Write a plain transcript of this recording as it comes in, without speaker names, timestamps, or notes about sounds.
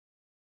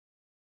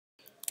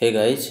Hey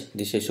guys,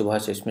 this is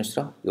Subhash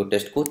Mishra, your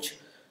test coach.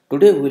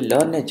 Today we will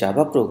learn a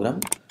Java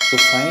program to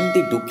find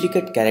the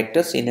duplicate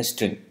characters in a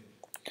string.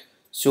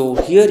 So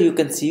here you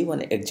can see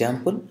one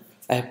example.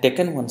 I have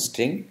taken one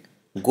string,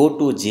 go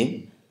to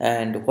gym,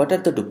 and what are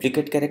the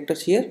duplicate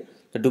characters here?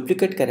 The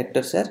duplicate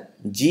characters are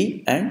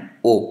G and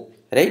O,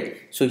 right?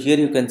 So here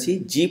you can see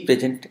G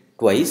present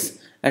twice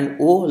and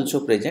O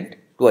also present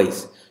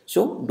twice.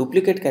 So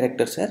duplicate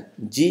characters are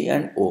G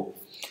and O.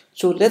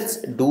 So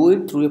let's do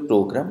it through a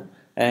program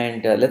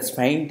and let's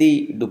find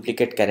the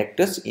duplicate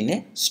characters in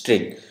a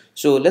string.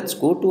 So let's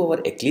go to our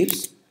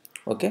Eclipse.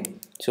 Okay,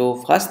 so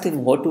first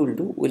thing what we'll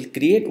do, we'll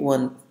create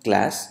one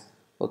class.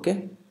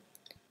 Okay,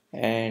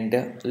 and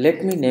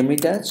let me name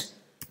it as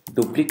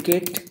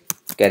duplicate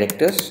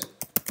characters.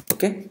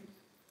 Okay,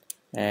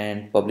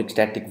 and public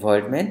static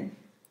void main.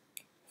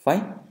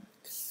 Fine.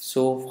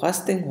 So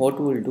first thing what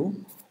we'll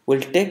do, we'll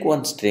take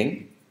one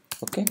string.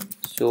 Okay,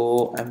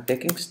 so I'm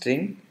taking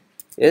string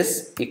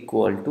is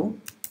equal to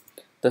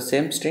the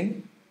same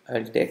string.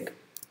 I'll take,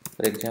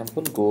 for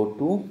example, go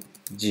to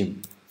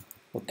gym.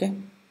 Okay,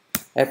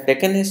 I have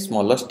taken a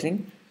smaller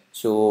string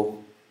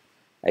so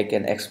I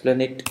can explain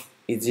it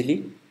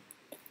easily.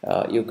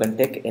 You can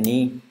take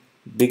any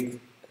big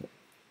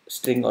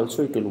string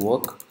also, it will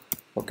work.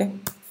 Okay,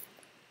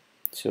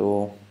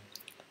 so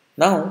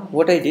now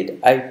what I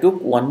did, I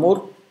took one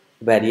more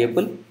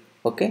variable.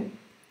 Okay,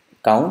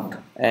 count,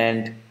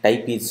 and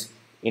type is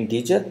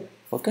integer.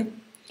 Okay,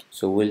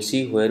 so we'll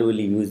see where we'll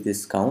use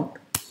this count.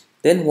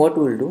 Then what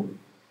we'll do,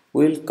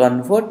 we'll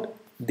convert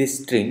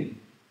this string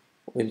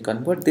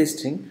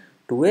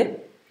to a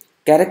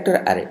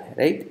character array,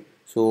 right?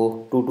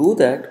 So to do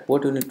that,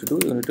 what you need to do,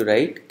 you need to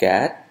write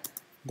char,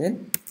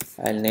 then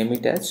I'll name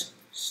it as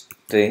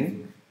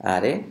string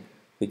array,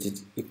 which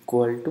is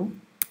equal to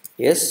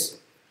s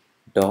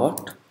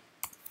dot,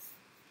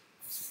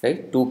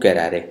 right, 2 char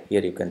array.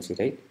 Here you can see,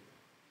 right?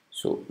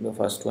 So the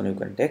first one you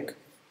can take.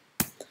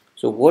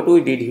 So what we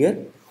did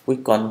here, we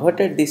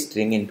converted this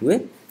string into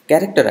a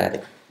character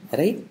array,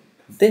 right?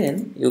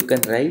 Then you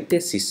can write a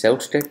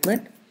sysout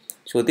statement.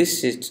 So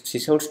this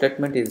sysout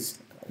statement is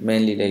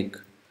mainly like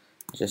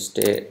just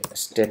a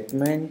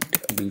statement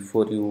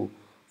before you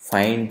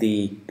find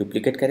the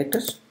duplicate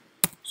characters.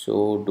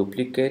 So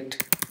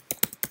duplicate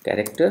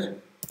character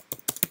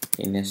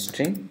in a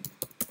string.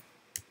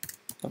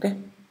 Okay,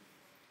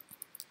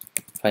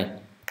 fine.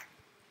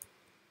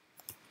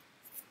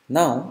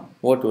 Now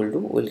what we'll do,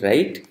 we'll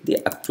write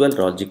the actual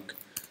logic.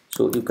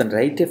 So you can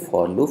write a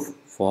for loop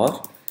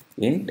for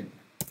int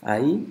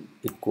I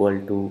equal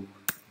to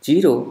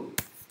 0.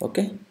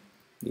 Okay,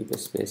 give a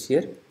space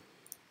here.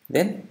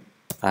 Then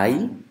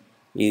I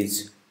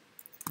is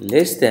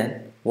less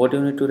than, what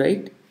you need to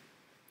write,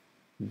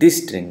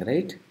 this string,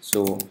 right?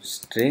 So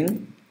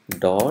string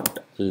dot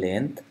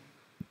length.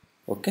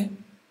 Okay,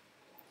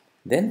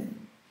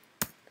 then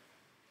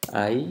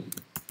I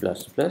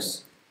plus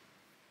plus.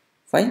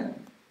 Fine.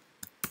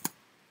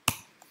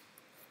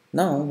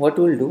 Now what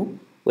we'll do,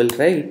 we'll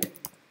write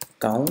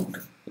count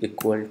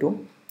equal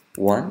to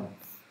 1.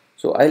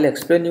 So I'll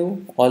explain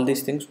you all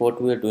these things what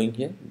we are doing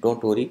here.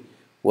 Don't worry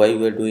why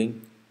we are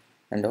doing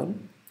and all.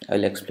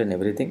 I'll explain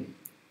everything.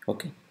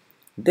 Okay.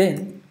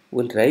 Then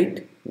we'll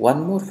write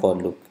one more for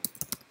loop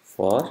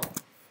for,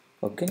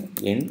 okay,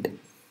 int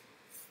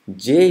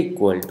j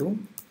equal to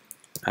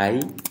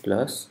I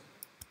plus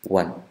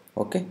 1.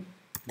 Okay.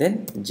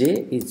 Then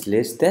j is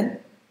less than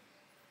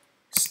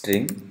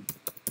string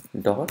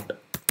dot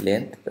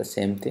length, the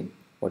same thing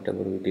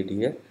whatever we did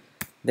here,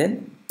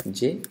 then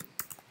j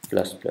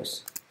plus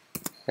plus,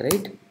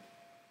 right?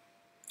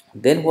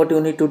 Then what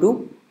you need to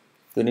do,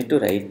 you need to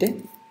write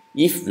a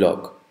if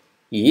block.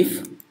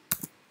 If,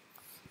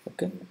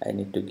 okay, I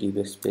need to give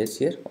a space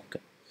here.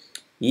 Okay,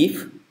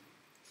 if,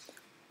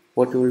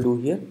 what you will do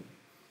here,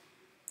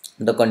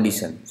 the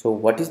condition. So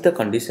what is the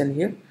condition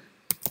here?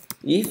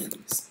 If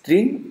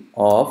string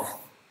of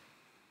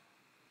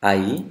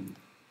I,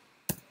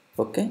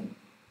 okay,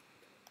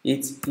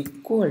 is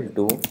equal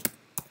to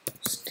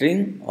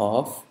string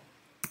of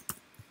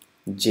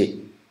j.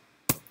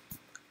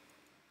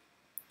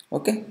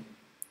 Okay,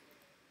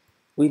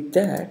 with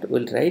that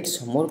we'll write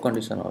some more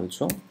condition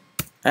also,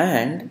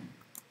 and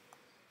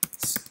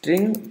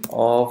string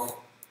of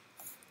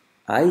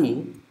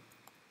I,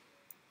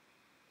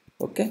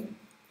 okay,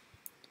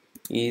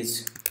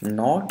 is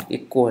not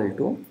equal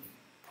to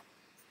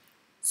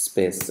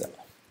space.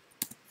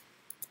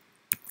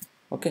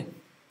 Okay,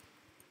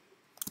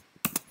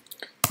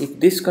 if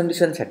this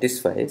condition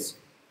satisfies,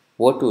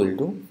 what we will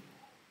do,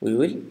 we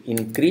will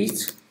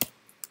increase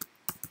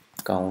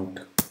count.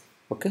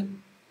 Okay,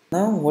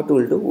 now what we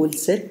will do, we will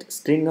set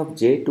string of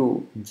j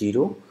to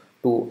 0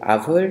 to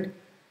avoid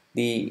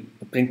the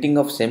printing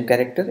of same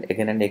character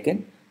again and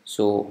again.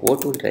 So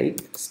what we will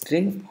write,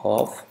 string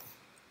of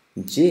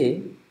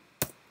j,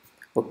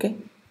 okay,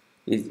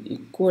 is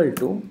equal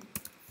to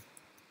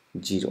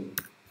 0.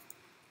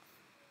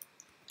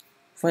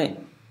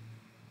 Fine.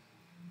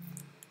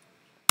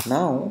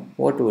 Now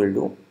what we will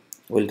do,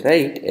 we will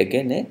write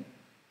again a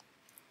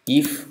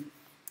if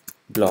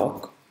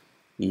block.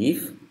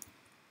 if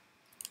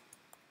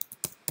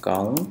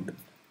count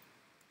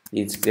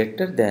is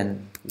greater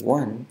than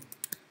 1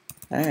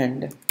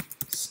 and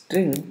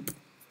string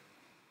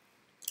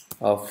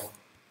of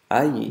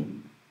I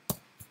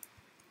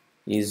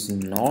is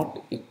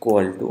not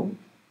equal to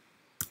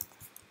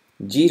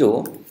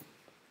 0,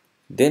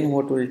 then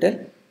what will tell?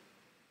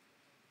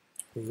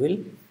 We will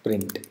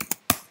print.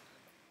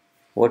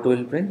 What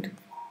will print?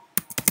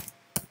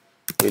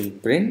 Will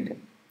print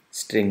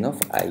string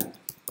of I.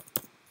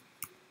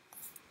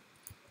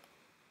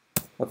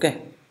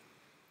 Okay,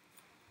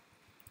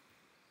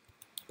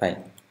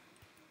 fine.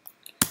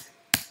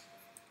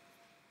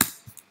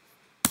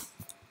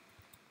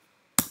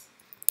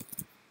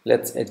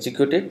 Let's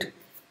execute it.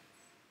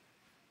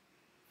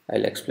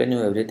 I'll explain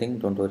you everything,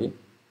 don't worry.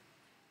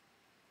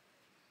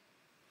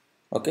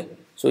 Okay,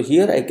 so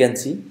here I can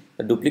see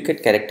the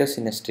duplicate characters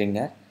in a string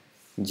are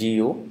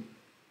GO,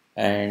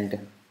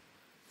 and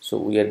so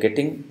we are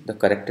getting the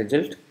correct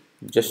result.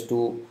 Just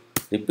to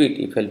repeat,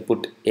 if I'll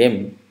put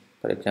M,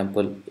 for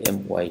example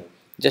MY,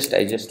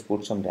 I just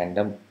put some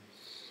random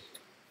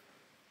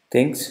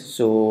things,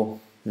 so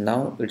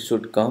now it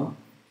should come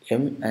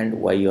M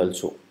and Y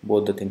also,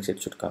 both the things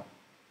it should come,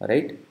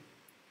 right?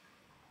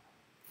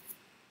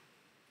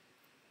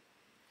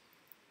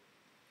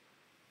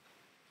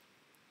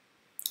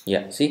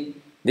 Yeah, see,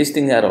 these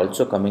things are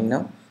also coming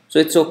now, so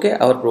it's okay,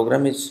 our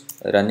program is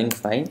running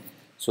fine.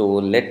 So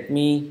let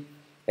me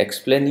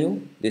explain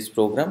you this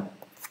program.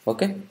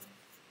 Okay,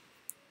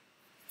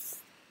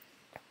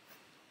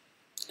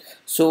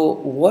 so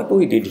what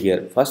we did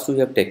here, first we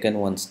have taken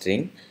one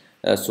string,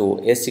 so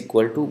s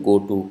equal to go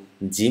to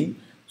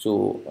gym,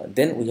 so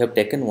then we have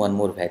taken one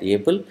more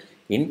variable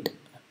int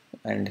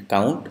and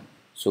count,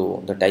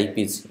 so the type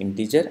is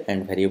integer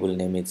and variable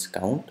name is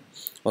count.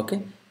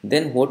 Okay,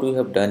 then what we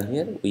have done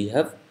here, we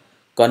have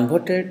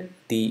converted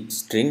the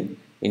string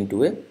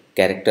into a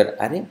character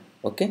array.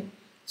 Okay,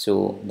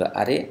 so the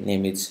array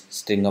name is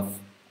string of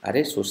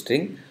array, so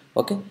string.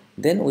 Okay,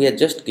 then we are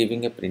just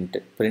giving a print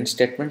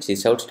statement,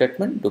 sysout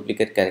statement,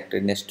 duplicate character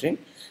in a string.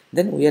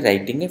 Then we are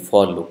writing a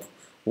for loop.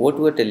 What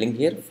we are telling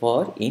here,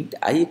 for int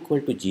I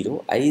equal to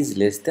 0, I is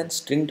less than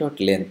string dot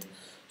length.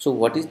 So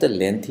what is the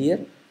length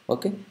here?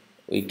 Okay,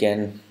 we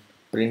can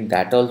print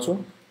that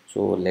also,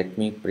 so let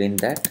me print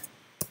that.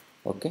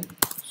 Okay,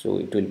 so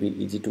it will be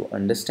easy to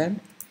understand.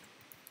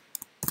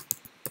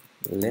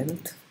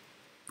 Length.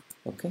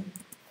 Okay,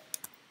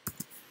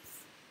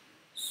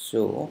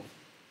 so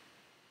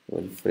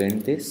we'll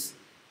print this.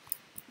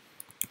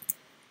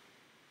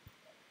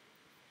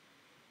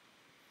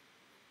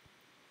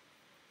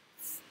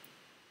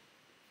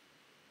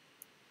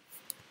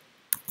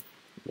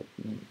 Let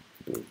me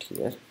do it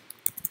here.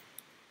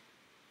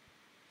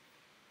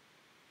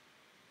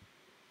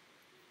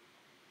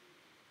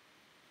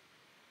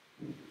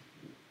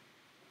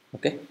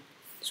 Okay,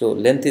 so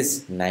length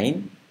is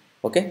 9.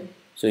 Okay,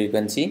 so you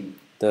can see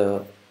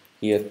the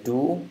here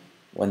 2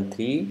 1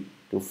 3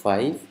 2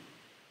 5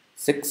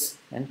 6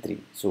 and 3,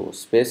 so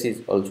space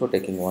is also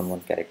taking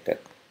one character,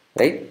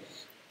 right?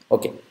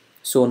 Okay,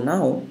 so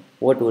now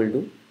what we'll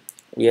do,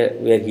 we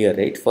are here,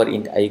 right? For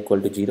int I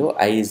equal to 0,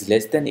 I is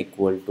less than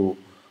equal to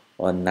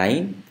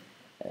 9,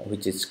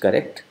 which is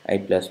correct, I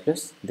plus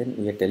plus, then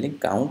we are telling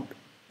count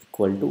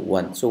equal to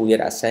 1, so we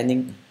are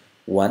assigning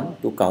 1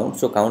 to count,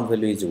 so count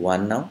value is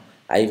 1 now,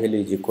 I value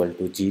is equal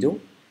to 0.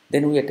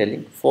 Then we are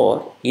telling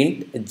for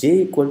int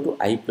j equal to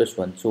I plus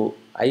 1, so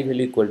I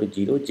value equal to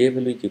 0, j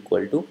value is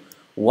equal to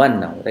 1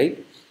 now,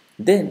 right?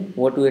 Then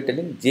what we are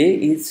telling, j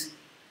is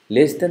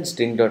less than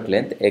string dot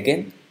length,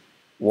 again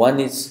 1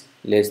 is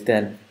less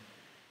than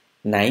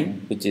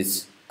 9, which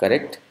is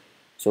correct,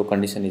 so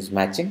condition is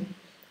matching.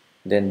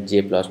 Then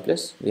j plus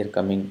plus, we are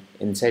coming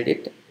inside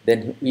it,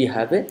 then we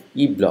have a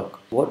e block.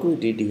 What we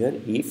did here,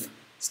 if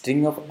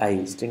string of I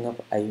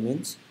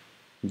means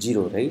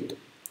 0, right?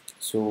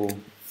 So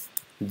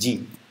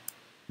g,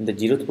 in the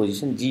 0th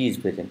position g is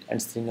present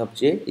and string of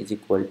j is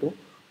equal to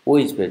o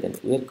is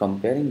present, we are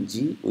comparing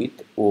g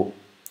with o.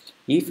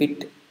 If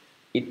it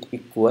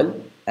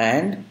equal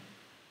and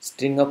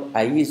string of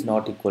I is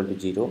not equal to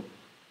 0,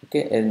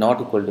 okay, and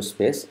not equal to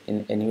space,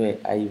 in any way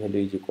I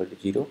value is equal to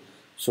 0,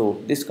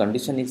 so this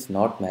condition is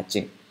not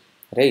matching,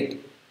 right?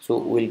 So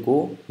we'll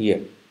go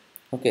here.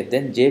 Okay,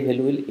 then j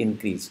value will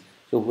increase,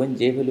 so when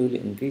j value will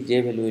increase,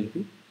 j value will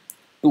be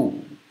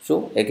 2,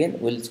 so again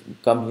we'll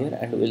come here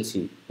and we'll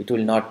see it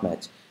will not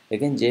match.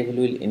 Again j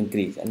value will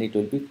increase and it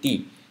will be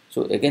t,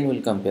 so again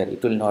we'll compare,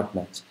 it will not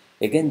match.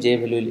 Again j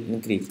value will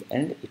increase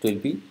and it will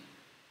be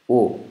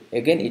o,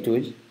 again it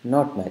will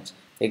not match.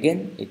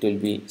 Again it will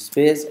be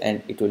space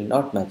and it will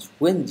not match.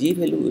 When g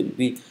value will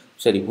be,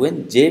 sorry,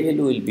 when j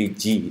value will be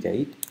g,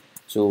 right?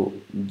 So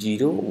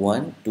 0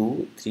 1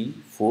 2 3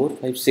 4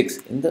 5 6,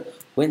 in the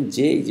when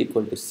j is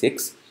equal to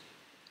 6,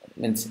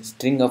 means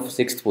string of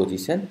 6th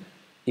position,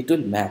 it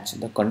will match,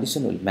 the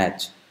condition will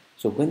match.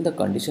 So when the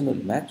condition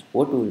will match,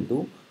 what we will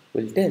do,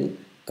 we'll tell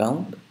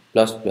count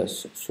plus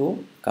plus, so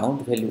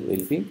count value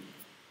will be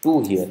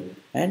 2 here,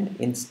 and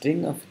in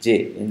string of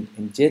j, in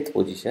jth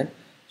position,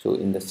 So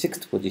in the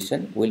sixth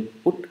position we'll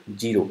put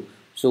 0.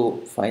 So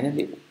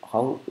finally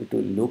how it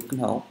will look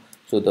now,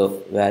 so the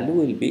value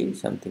will be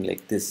something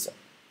like this.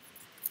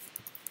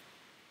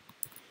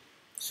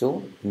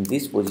 So in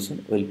this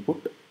position we'll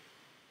put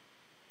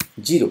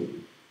 0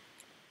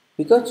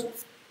 because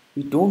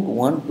we don't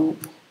want to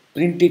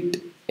print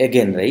it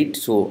again, right?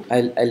 So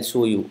I'll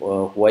show you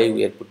why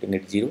we are putting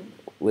it 0.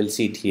 We'll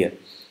see it here.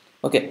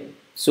 Okay,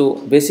 so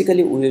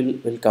basically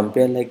will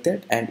compare like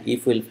that, and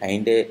if we'll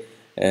find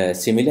a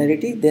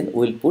similarity, then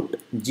we'll put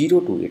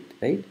 0 to it,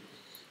 right?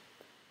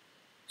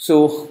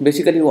 So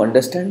basically you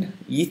understand,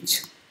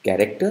 each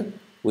character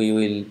we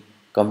will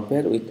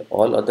compare with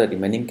all other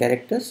remaining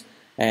characters,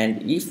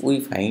 and if we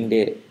find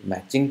a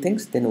matching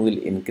things, then we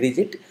will increase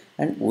it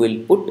and we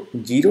will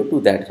put 0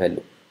 to that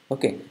value.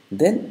 Okay,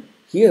 then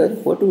here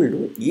what we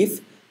will do,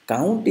 if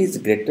count is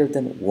greater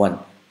than 1,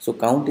 so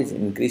count is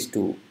increased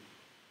to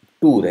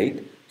 2,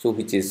 right? So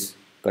which is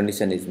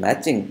condition is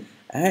matching,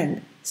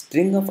 and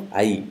string of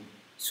I,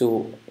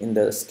 so in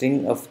the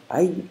string of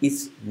I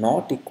is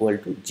not equal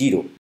to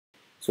 0.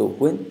 So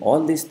when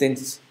all these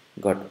things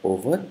got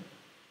over,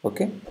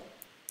 okay,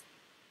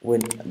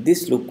 when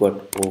this loop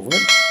got over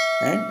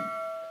and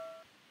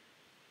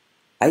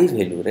I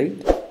value,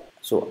 right?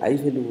 So I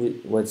value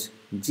was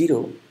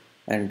 0,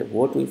 and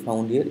what we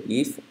found here,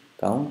 if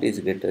count is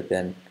greater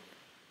than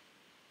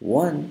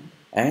 1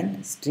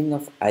 and string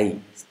of I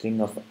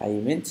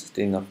means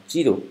string of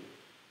 0,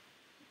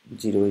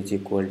 0 is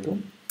equal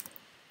to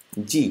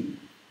G.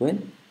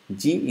 When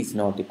G is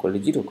not equal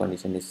to 0,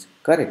 condition is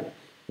correct.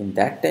 In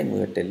that time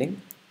we are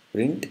telling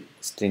print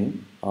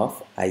string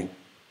of I.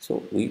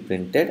 So we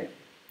printed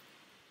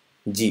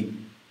G.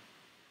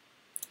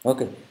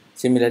 Okay.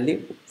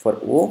 Similarly for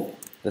O,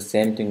 the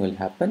same thing will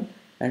happen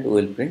and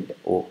we will print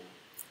O.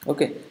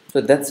 Okay.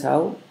 So that's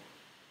how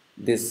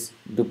this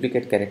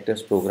duplicate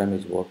characters program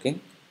is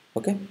working.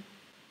 Okay.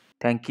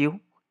 Thank you.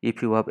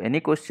 If you have any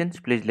questions,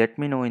 please let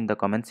me know in the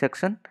comment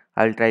section.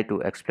 I'll try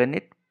to explain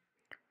it.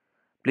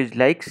 Please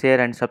like, share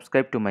and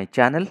subscribe to my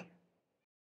channel.